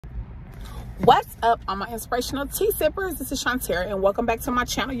What's up, all my inspirational tea sippers? This is Shantara, and welcome back to my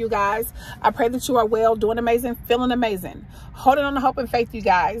channel, you guys. I pray that you are well, doing amazing, feeling amazing, holding on to hope and faith, you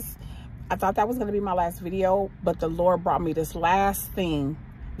guys. I thought that was going to be my last video, but the Lord brought me this last thing.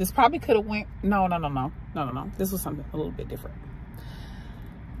 This probably could have went no. This was something a little bit different.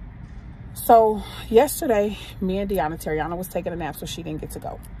 So yesterday, me and Tariana was taking a nap, so she didn't get to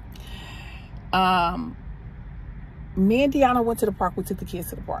go. Me and Deanna went to the park. We took the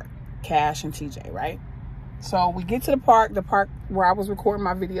kids to the park, Cash and TJ, right? So we get to the park where I was recording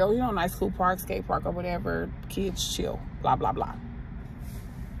my video, you know, nice cool park, skate park or whatever, kids chill, blah, blah, blah.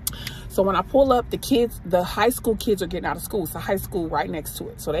 So when I pull up, the high school kids are getting out of school. It's a high school right next to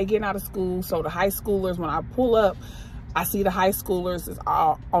it. So they getting out of school. So the high schoolers, when I pull up, I see the high schoolers is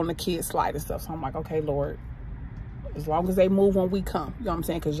all on the kids slide and stuff. So I'm like, okay, Lord, as long as they move when we come, you know what I'm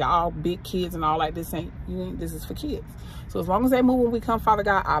saying? Because y'all big kids and all that, this is for kids. So as long as they move when we come, Father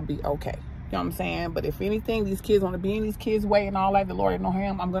God, I'll be okay. You know what I'm saying? But if anything, these kids want to be in these kids' way and all that, the Lord ain't no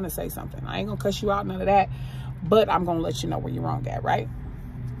him, I'm going to say something. I ain't going to cuss you out, none of that. But I'm going to let you know where you're wrong at, right?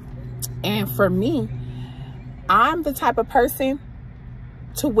 And for me, I'm the type of person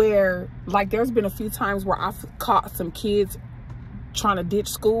to where, like, there's been a few times where I've caught some kids trying to ditch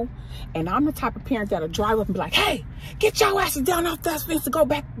school, and I'm the type of parent that'll drive up and be like, hey, get your asses down off that fence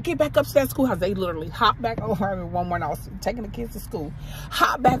to get back up to that schoolhouse. They literally hop back over. I mean, one morning I was taking the kids to school,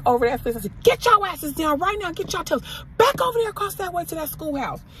 hop back over that fence. I said, get your asses down right now, get your tails back over there across that way to that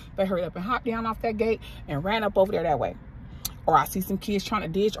schoolhouse. They hurried up and hopped down off that gate and ran up over there that way. Or I see some kids trying to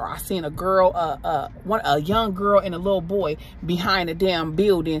ditch, or I seen a girl, a young girl and a little boy behind a damn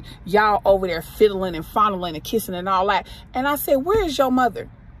building. Y'all over there fiddling and fondling and kissing and all that. And I said, where is your mother?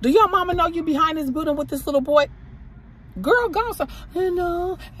 Do your mama know you behind this building with this little boy? Girl, go. So,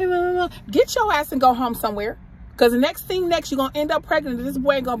 no. Get your ass and go home somewhere. Because the next, you're going to end up pregnant and this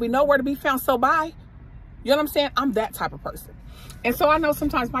boy ain't going to be nowhere to be found. So bye. You know what I'm saying? I'm that type of person. And so I know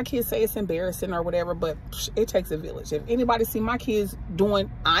sometimes my kids say it's embarrassing or whatever, but it takes a village. If anybody see my kids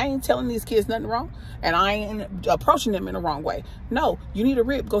doing, I ain't telling these kids nothing wrong, and I ain't approaching them in the wrong way. No, you need a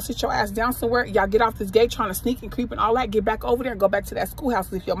rip. Go sit your ass down somewhere. Y'all get off this gate trying to sneak and creep and all that. Get back over there and go back to that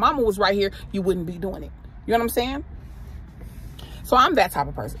schoolhouse. If your mama was right here, you wouldn't be doing it. You know what I'm saying? So I'm that type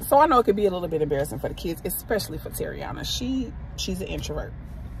of person. So I know it could be a little bit embarrassing for the kids, especially for Tariana. She's an introvert.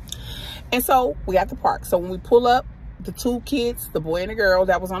 And so we at the park. So when we pull up, the two kids, the boy and the girl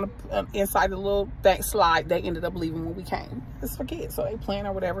that was on the inside the little slide, they ended up leaving when we came. It's for kids, so they playing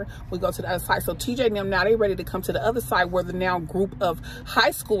or whatever. We go to the other side. So TJ and them, now they ready to come to the other side where the now group of high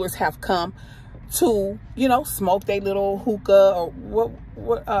schoolers have come to, you know, smoke their little hookah or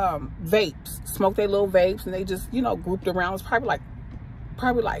what vapes, smoke their little vapes, and they just, you know, grouped around. It's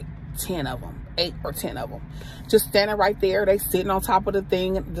probably like 10 of them, 8 or 10 of them, just standing right there. They sitting on top of the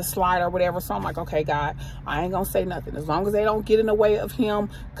thing, the slide or whatever. So I'm like, okay, God, I ain't gonna say nothing. As long as they don't get in the way of him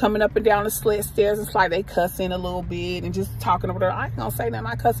coming up and down the stairs and slide, they cussing a little bit and just talking over there. I ain't gonna say nothing.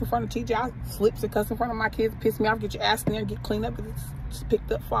 I cuss in front of TJ. I slips and cuss in front of my kids. Piss me off. Get your ass in there and get cleaned up because it's just picked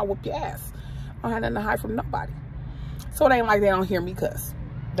up before I whoop your ass. I don't have nothing to hide from nobody. So it ain't like they don't hear me cuss.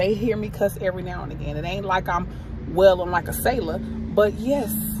 They hear me cuss every now and again. It ain't like I'm like a sailor, but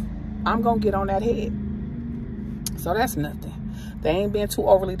yes, I'm gonna get on that head. So that's nothing. They ain't being too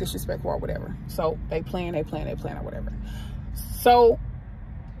overly disrespectful or whatever. So they playing or whatever. So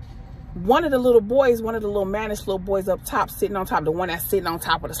one of the little mannish little boys up top, sitting on top, the one that's sitting on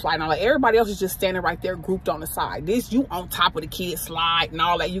top of the slide and all that. Everybody else is just standing right there grouped on the side. You on top of the kid slide and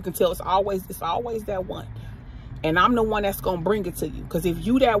all that. You can tell it's always that one. And I'm the one that's gonna bring it to you. Because if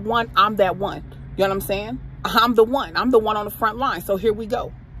you that one, I'm that one. You know what I'm saying? I'm the one on the front line. So here we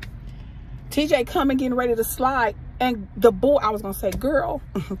go. TJ coming, getting ready to slide, and the boy, I was gonna say girl,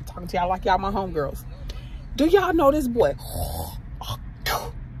 talking to y'all like y'all my homegirls. Do y'all know this boy?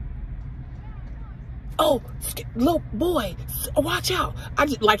 Oh, little boy, watch out.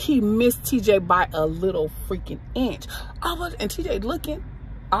 Like he missed TJ by a little freaking inch. And TJ looking,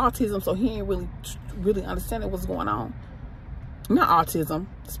 autism, so he ain't really understanding what's going on. Not autism,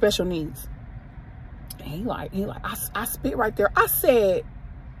 special needs. And he like, I spit right there. I said,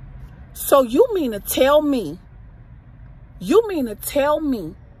 so you mean to tell me,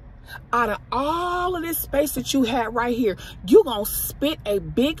 out of all of this space that you had right here, you gonna spit a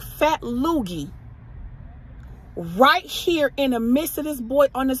big fat loogie right here in the midst of this boy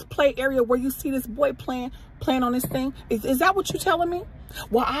on this play area where you see this boy playing on this thing? Is that what you telling me?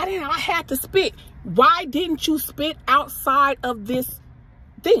 Well, I had to spit. Why didn't you spit outside of this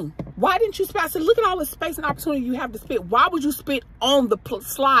thing? Why didn't you spit? I said, look at all the space and opportunity you have to spit. Why would you spit on the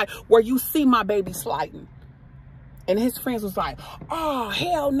slide where you see my baby sliding? And his friends was like, oh,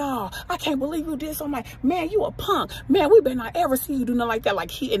 hell no. I can't believe you did. So I'm like, man, you a punk. Man, we better not ever see you do nothing like that.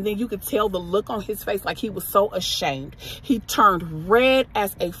 Like and then you could tell the look on his face, like he was so ashamed. He turned red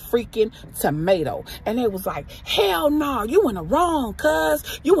as a freaking tomato. And they was like, hell no, you in the wrong,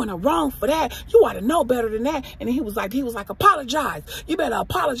 cuz. You in the wrong for that. You ought to know better than that. And then he was like, apologize. You better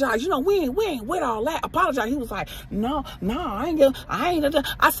apologize. You know, we ain't with all that. Apologize. He was like, no, I ain't.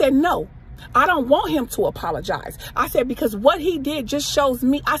 I said, no. I don't want him to apologize. I said, because what he did just shows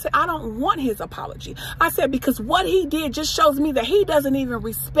me. I said, I don't want his apology. I said, because what he did just shows me that he doesn't even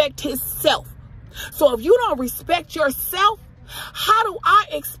respect himself. So if you don't respect yourself, how do I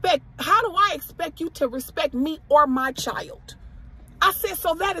expect you to respect me or my child? I said,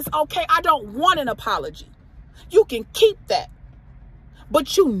 so that is okay. I don't want an apology. You can keep that.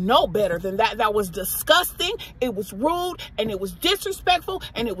 But you know better than that. That was disgusting. It was rude and it was disrespectful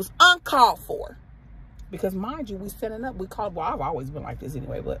and it was uncalled for. Because mind you, we setting up, well, I've always been like this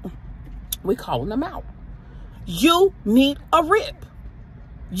anyway, but we calling them out. You need a rip.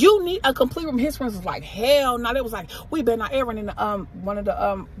 You need a complete rip. His friends was like, hell no. They was like, we better not ever. And then one of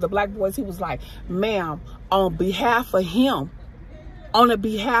the black boys, he was like, ma'am, on behalf of him, on the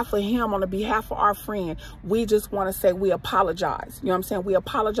behalf of our friend, we just want to say we apologize. You know what I'm saying? We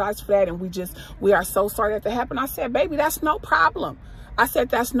apologize for that. And we are so sorry that happened. I said, baby, that's no problem. I said,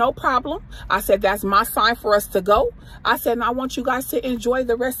 that's no problem. I said, that's my sign for us to go. I said, and I want you guys to enjoy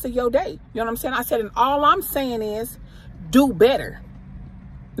the rest of your day. You know what I'm saying? I said, and all I'm saying is do better.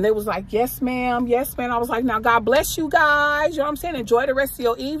 And they was like, yes, ma'am. Yes, ma'am. I was like, now, God bless you guys. You know what I'm saying? Enjoy the rest of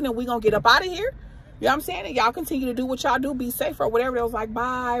your evening. We're going to get up out of here. You know what I'm saying? And y'all continue to do what y'all do. Be safe or whatever. They was like,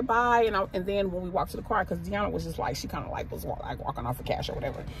 bye, bye. And then when we walked to the car, because Deanna was just like, she kind of like was like walking off for cash or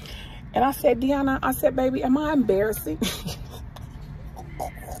whatever. And I said, Deanna, I said, baby, am I embarrassing?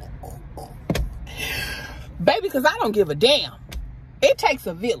 Baby, because I don't give a damn. It takes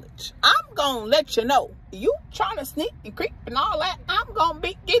a village. I'm going to let you know. You trying to sneak and creep and all that, I'm going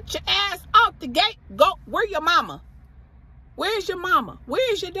to get your ass out the gate. Go. Where your mama? Where's your mama?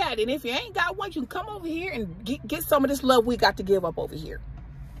 Where's your daddy? And if you ain't got one, you can come over here and get some of this love we got to give up over here.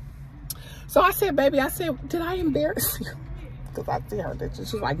 So I said, baby, I said, did I embarrass you? Because I see her.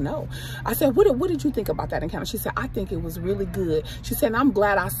 She's like, no. I said, what did you think about that encounter? She said, I think it was really good. She said, and I'm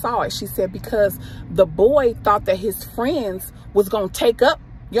glad I saw it. She said, because the boy thought that his friends was going to take up,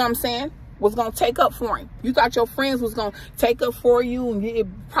 you know what I'm saying? Was going to take up for him. You thought your friends was going to take up for you, and it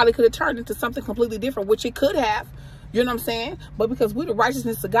probably could have turned into something completely different, which it could have. You know what I'm saying? But because we the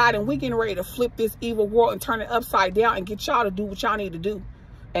righteousness of God and we getting ready to flip this evil world and turn it upside down and get y'all to do what y'all need to do.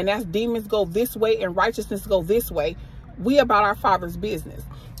 And that's demons go this way and righteousness go this way. We about our Father's business.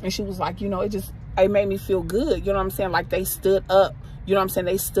 And she was like, you know, it made me feel good. You know what I'm saying? Like they stood up. You know what I'm saying?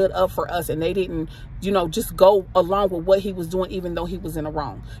 They stood up for us and they didn't, you know, just go along with what he was doing, even though he was in the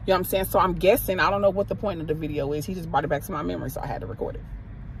wrong. You know what I'm saying? So I'm guessing, I don't know what the point of the video is. He just brought it back to my memory, so I had to record it.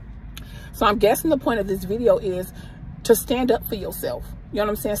 So I'm guessing the point of this video is to stand up for yourself. You know what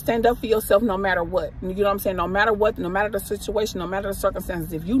I'm saying? Stand up for yourself no matter what. You know what I'm saying? No matter what, no matter the situation, no matter the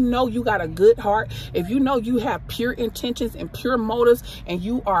circumstances. If you know you got a good heart, if you know you have pure intentions and pure motives, and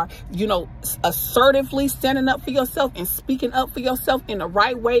you are, you know, assertively standing up for yourself and speaking up for yourself in the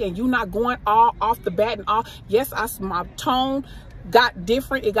right way, and you not going all off the bat and all. Yes, my tone got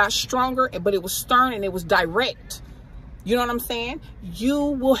different. It got stronger, but it was stern and it was direct. You know what I'm saying? You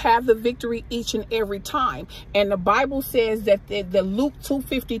will have the victory each and every time. And the Bible says that the Luke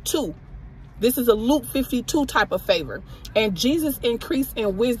 2:52, this is a Luke 52 type of favor. And Jesus increased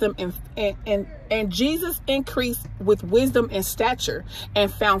in wisdom and Jesus increased with wisdom and stature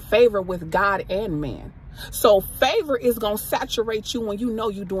and found favor with God and man. So favor is going to saturate you when you know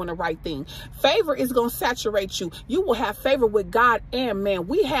you're doing the right thing. Favor is going to saturate you. You will have favor with God and man.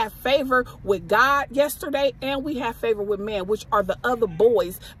 We have favor with God yesterday, and we have favor with man, which are the other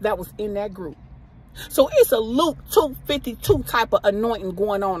boys that was in that group. So it's a Luke 2:52 type of anointing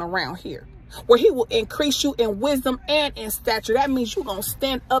going on around here, where he will increase you in wisdom and in stature. That means you're going to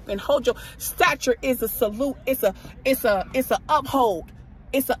stand up and hold your stature. Is a salute. It's a uphold.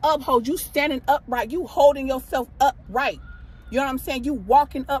 It's an uphold. You standing upright. You holding yourself upright. You know what I'm saying? You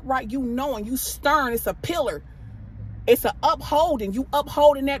walking upright. You knowing. You stern. It's a pillar. It's an upholding. You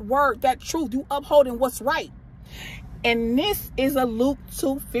upholding that word, that truth. You upholding what's right. And this is a Luke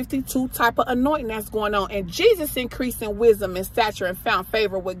 2:52 type of anointing that's going on. And Jesus increased in wisdom and stature and found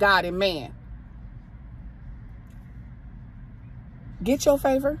favor with God and man. Get your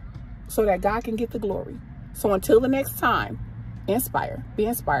favor so that God can get the glory. So until the next time, inspire. Be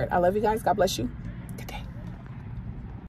inspired. I love you guys. God bless you.